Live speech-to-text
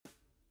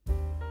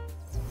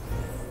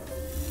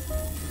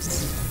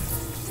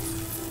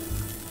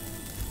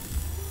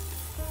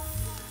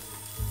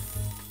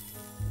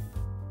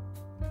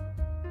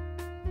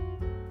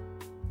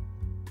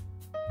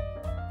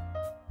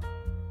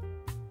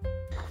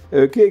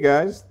Okay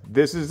guys,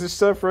 this is the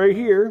stuff right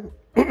here.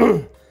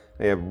 I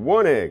have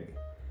one egg.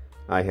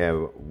 I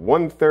have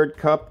 1/3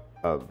 cup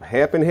of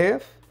half and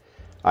half.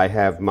 I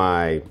have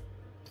my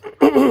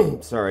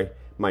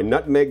my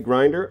nutmeg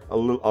grinder.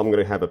 I'm going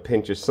to have a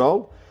pinch of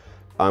salt.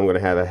 I'm going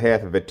to have a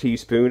half of a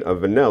teaspoon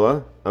of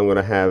vanilla. I'm going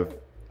to have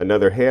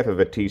another half of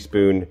a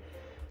teaspoon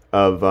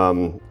of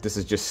this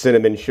is just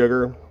cinnamon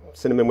sugar.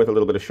 Cinnamon with a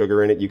little bit of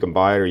sugar in it. You can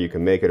buy it or you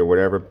can make it or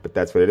whatever, but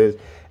that's what it is.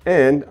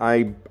 And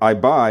I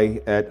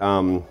buy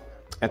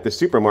at the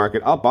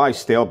supermarket, I'll buy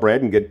stale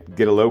bread and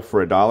get a loaf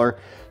for $1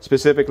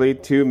 specifically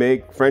to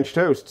make French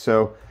toast.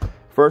 So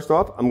first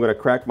off, I'm going to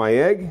crack my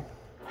egg.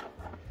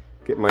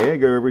 Get my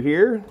egg over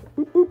here.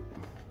 Boop, boop.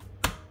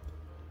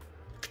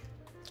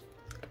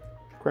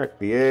 Crack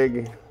the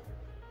egg.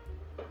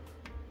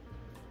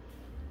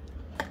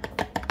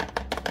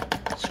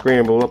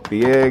 Scramble up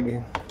the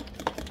egg.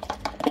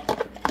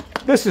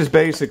 This is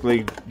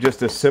basically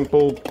just a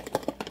simple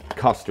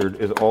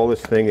custard is all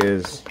this thing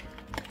is.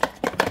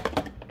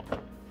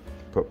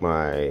 Put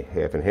my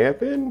half and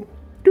half in.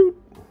 Doot.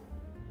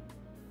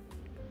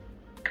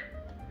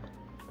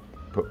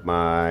 Put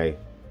my,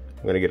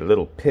 I'm going to get a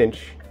little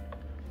pinch,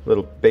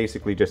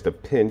 basically just a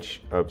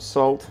pinch of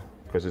salt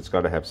because it's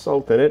got to have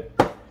salt in it.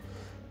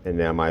 And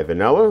now my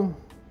vanilla.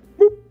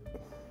 Boop.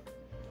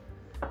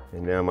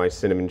 And now my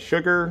cinnamon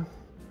sugar.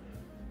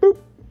 Boop.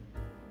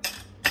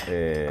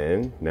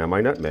 And now my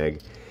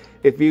nutmeg.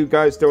 If you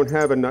guys don't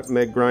have a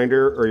nutmeg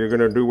grinder or you're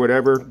going to do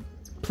whatever,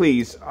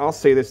 please, I'll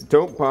say this,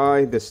 don't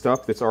buy this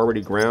stuff that's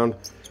already ground.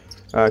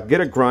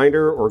 Get a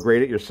grinder or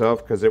grate it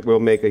yourself because it will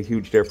make a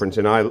huge difference.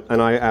 And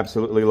I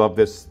absolutely love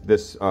this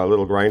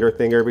little grinder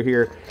thing over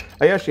here.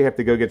 I actually have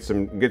to go get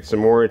some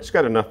more. It's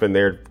got enough in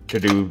there to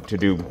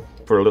do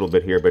for a little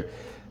bit here, but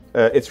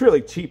it's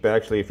really cheap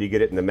actually if you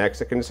get it in the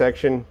Mexican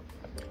section.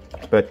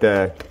 But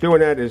doing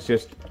that is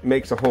just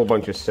makes a whole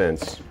bunch of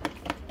sense.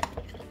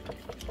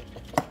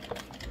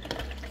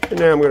 And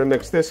now I'm going to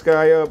mix this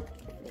guy up.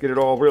 Get it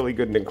all really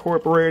good and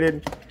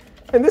incorporated.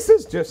 And this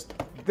is just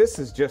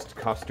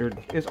custard,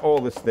 is all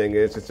this thing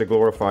is. It's a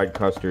glorified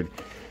custard.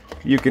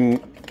 You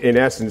can, in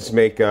essence,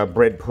 make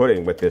bread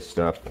pudding with this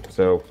stuff.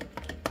 So,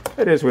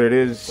 it is what it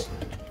is.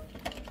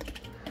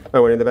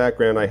 Oh, and in the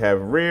background I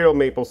have real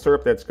maple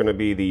syrup. That's going to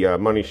be the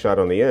money shot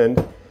on the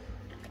end.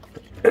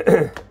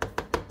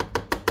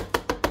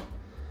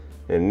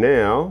 And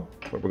now,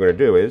 what we're going to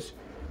do is,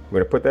 we're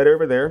going to put that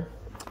over there.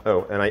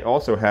 Oh, and I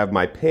also have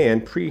my pan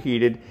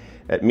preheated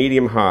at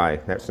medium high.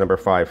 That's number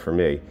 5 for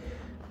me.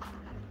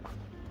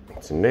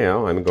 So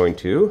now I'm going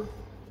to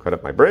cut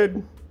up my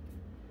bread.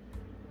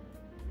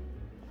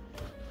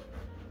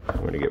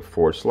 I'm going to get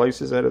 4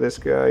 slices out of this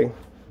guy.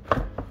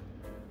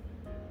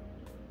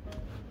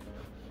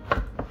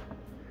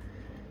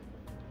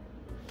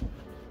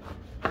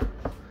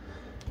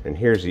 And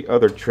here's the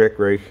other trick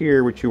right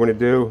here. What you want to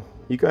do,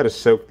 you got to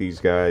soak these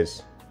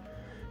guys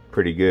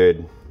pretty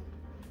good.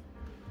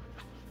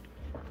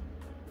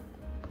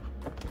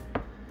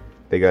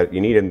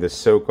 You need them to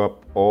soak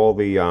up all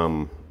the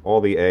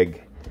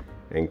egg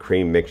and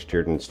cream mixture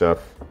and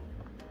stuff.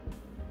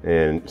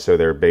 And so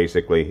they're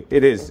basically,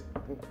 it is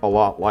a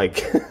lot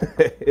like,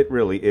 it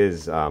really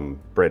is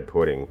bread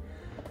pudding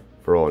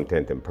for all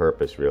intent and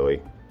purpose,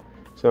 really.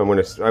 So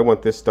I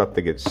want this stuff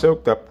to get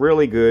soaked up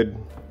really good.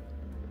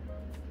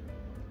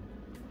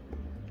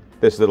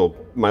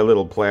 My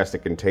little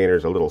plastic container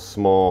is a little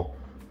small,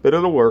 but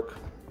it'll work.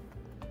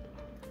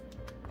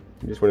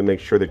 You just want to make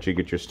sure that you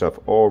get your stuff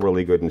all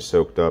really good and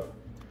soaked up.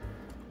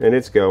 And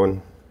it's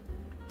going.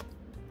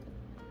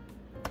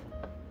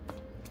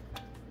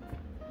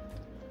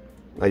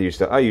 I used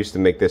to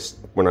make this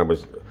when I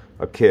was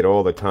a kid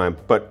all the time,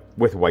 but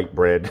with white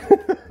bread.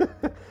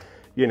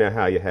 You know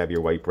how you have your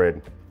white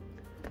bread.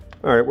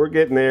 All right, we're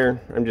getting there.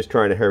 I'm just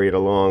trying to hurry it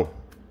along.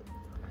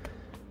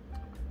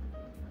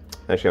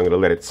 Actually, I'm going to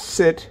let it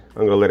sit.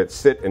 I'm going to let it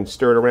sit and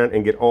stir it around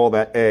and get all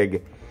that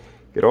egg.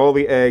 Get all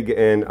the egg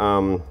and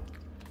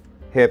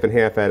half and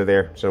half out of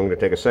there. So I'm going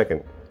to take a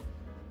second.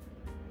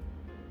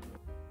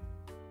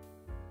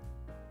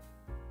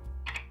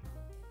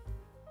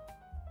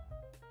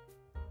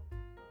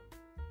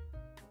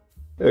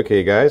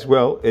 Okay, guys.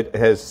 Well, it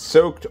has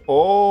soaked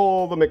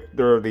all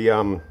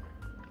the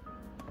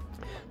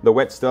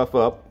wet stuff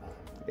up,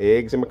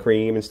 eggs and my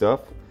cream and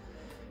stuff.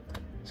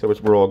 So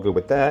we're all good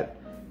with that.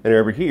 And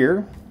over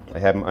here, I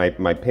have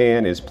my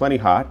pan is plenty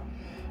hot.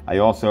 I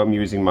also am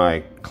using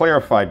my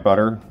clarified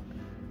butter.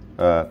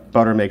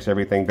 Butter makes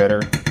everything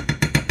better.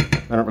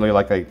 I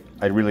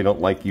really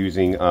don't like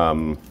using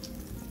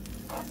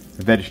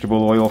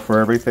vegetable oil for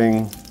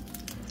everything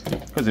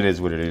because it is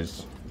what it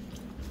is.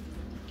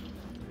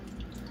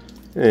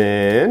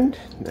 And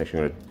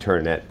actually, I'm going to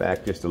turn that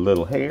back just a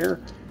little hair.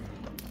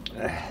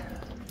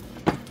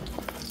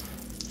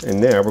 And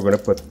now we're going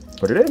to put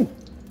it in.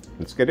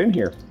 Let's get in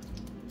here.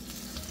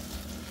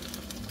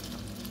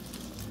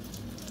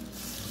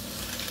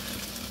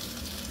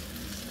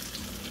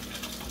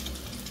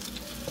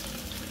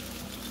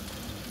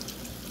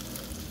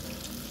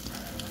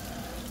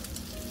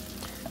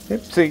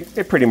 See,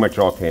 it pretty much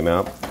all came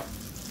out.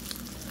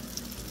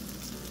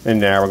 And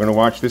now we're going to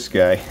watch this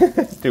guy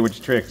do its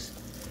tricks.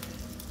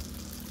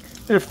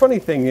 The funny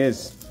thing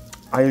is,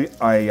 I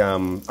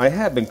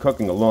have been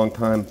cooking a long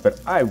time,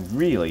 but I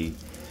really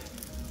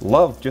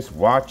love just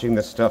watching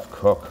the stuff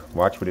cook.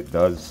 Watch what it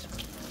does.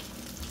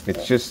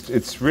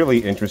 It's really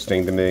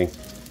interesting to me.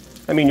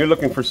 I mean, you're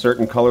looking for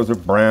certain colors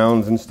of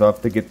browns and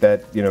stuff to get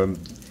that, you know,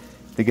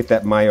 to get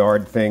that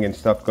Maillard thing and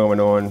stuff going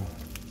on.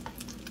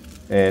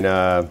 And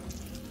I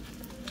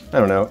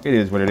don't know, it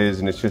is what it is,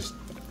 and it's just,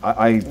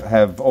 I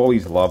have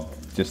always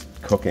loved just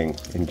cooking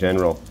in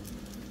general.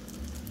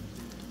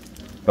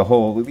 The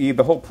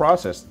whole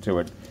process to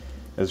it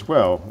as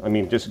well. I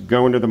mean, just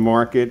going to the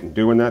market and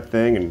doing that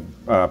thing,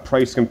 and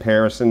price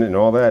comparison and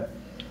all that.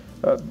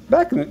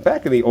 Back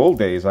in the old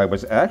days, I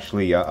was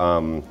actually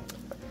I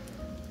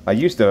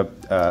used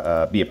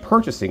to be a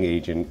purchasing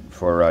agent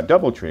for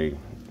DoubleTree,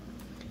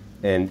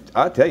 and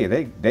I'll tell you,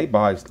 they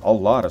buy a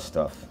lot of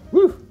stuff.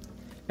 Woo!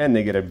 And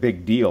they get a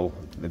big deal.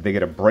 They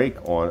get a break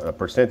on a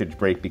percentage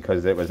break,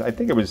 because it was, I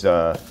think it was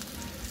 $2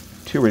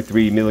 or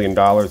 $3 million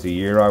a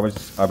year I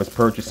was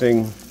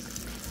purchasing.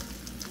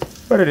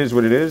 But it is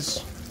what it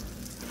is.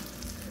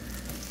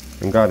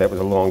 And God, that was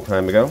a long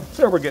time ago.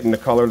 So we're getting the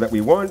color that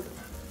we want.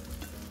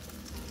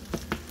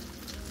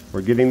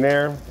 We're getting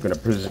there. I'm gonna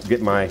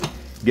get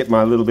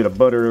my little bit of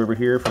butter over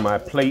here for my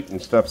plate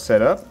and stuff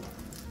set up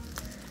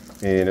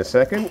in a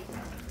second.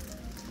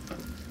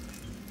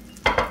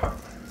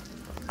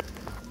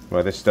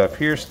 Well, this stuff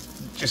here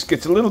just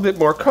gets a little bit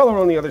more color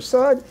on the other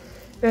side,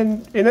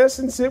 and in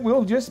essence it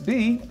will just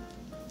be,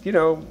 you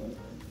know,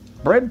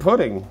 bread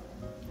pudding.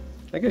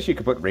 I guess you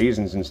could put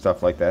raisins and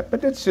stuff like that,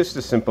 but it's just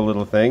a simple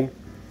little thing,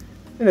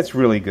 and it's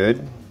really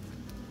good.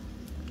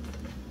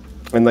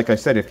 And like I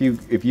said, if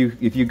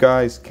you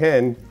guys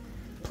can,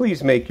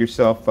 please make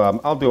yourself.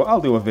 I'll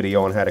do a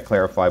video on how to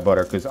clarify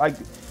butter, because I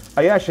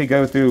actually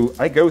go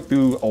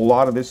through a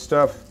lot of this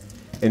stuff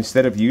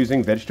instead of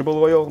using vegetable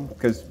oil,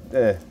 because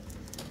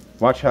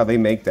watch how they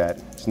make that.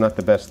 It's not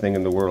the best thing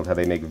in the world how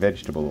they make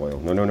vegetable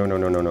oil. No, no, no, no,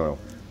 no, no, no.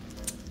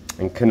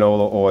 And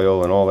canola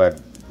oil and all that.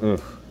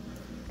 Ugh.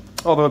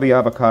 Although the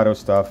avocado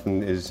stuff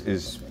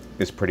is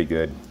pretty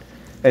good,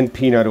 and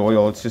peanut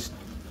oil. It's just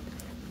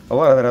a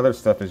lot of that other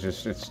stuff is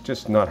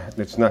just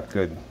not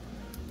good.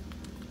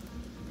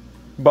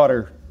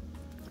 Butter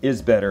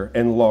is better,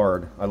 and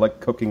lard. I like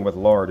cooking with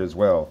lard as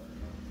well.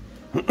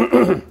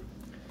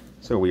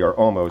 So we are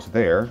almost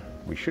there.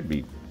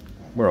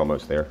 We're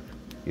almost there.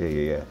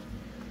 Yeah.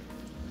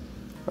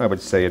 I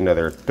would say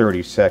another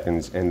 30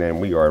 seconds, and then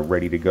we are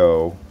ready to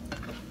go.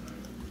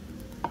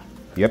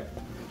 Yep.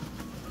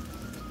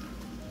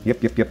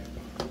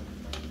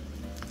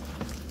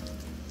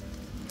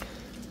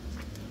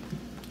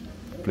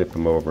 Flip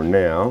them over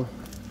now.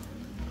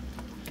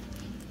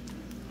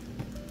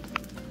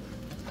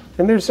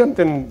 And there's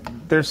something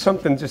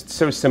just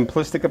so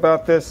simplistic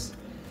about this.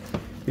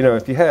 You know,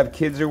 if you have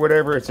kids or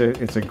whatever, it's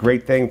a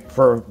great thing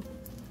for.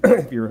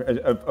 If you're,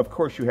 of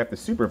course, you have to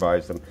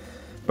supervise them,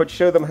 but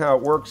show them how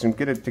it works and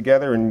get it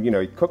together, and you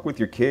know, cook with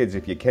your kids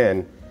if you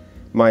can.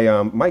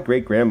 My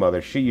great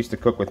grandmother, she used to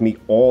cook with me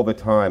all the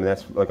time, and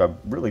that's like a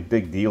really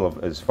big deal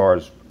as far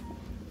as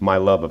my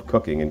love of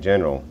cooking in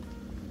general.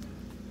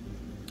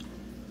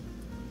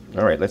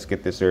 All right, let's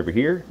get this over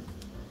here.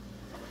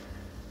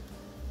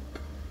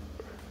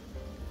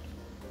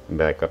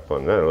 Back up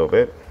on that a little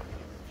bit.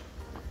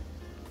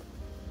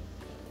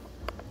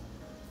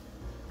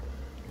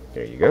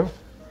 There you go.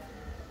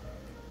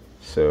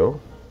 So,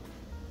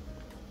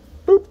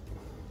 boop.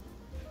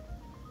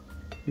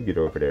 You get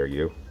over there,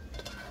 you.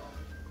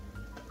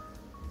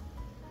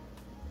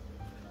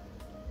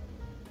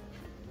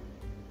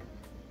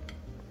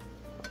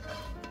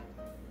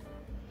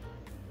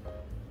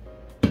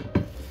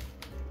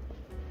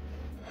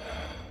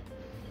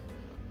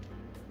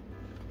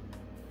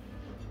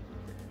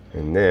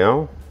 And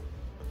now,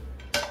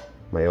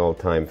 my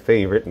all-time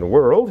favorite in the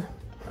world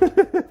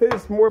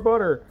is more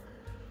butter.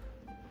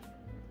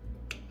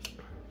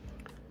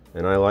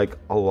 And I like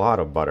a lot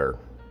of butter.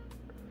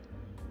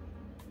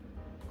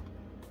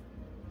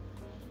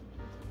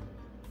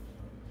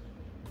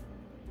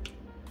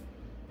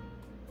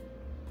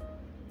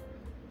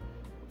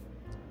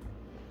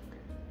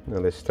 Now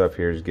this stuff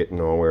here is getting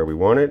all where we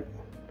want it.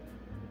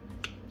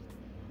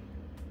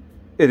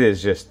 It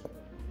is just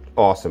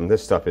awesome.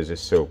 This stuff is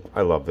just so,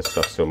 I love this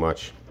stuff so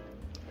much.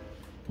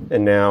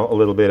 And now a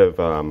little bit of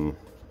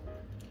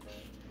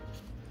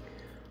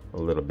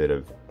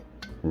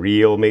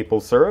real maple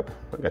syrup.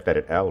 I got that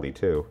at Aldi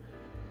too.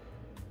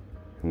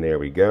 And there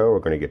we go. We're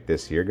going to get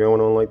this here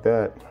going on like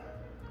that.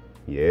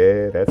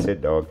 Yeah, that's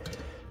it, dog.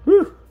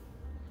 Whew.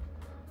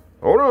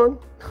 Hold on.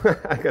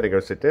 I got to go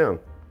sit down.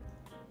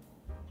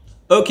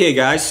 Okay,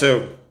 guys,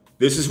 so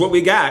this is what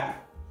we got,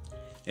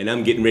 and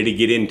I'm getting ready to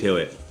get into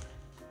it.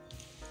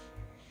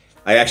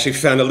 I actually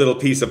found a little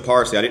piece of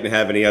parsley. I didn't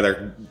have any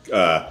other,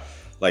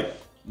 like,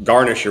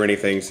 garnish or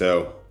anything,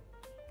 so.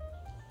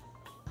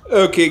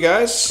 Okay,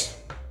 guys.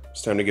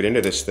 It's time to get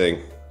into this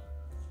thing.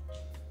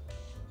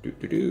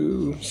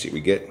 See what we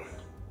get.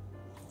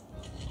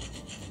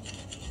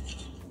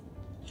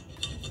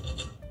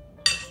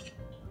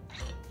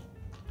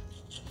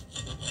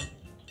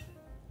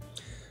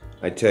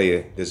 I tell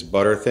you, this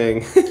butter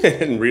thing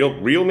and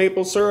real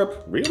maple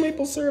syrup,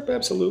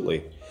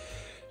 absolutely.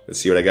 Let's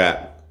see what I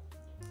got.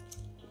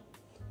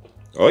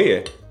 Oh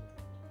yeah.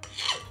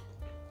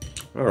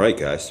 All right,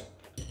 guys.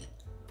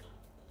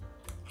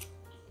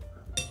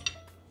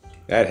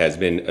 That has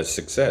been a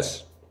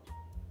success.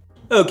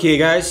 Okay,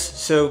 guys.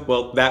 So,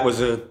 well, that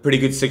was a pretty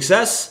good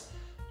success.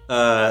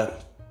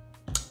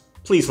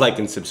 Please like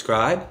and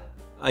subscribe.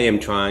 I am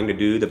trying to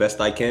do the best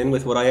I can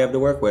with what I have to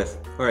work with.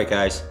 All right,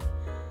 guys.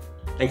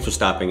 Thanks for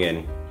stopping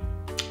in.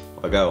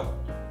 I'll go.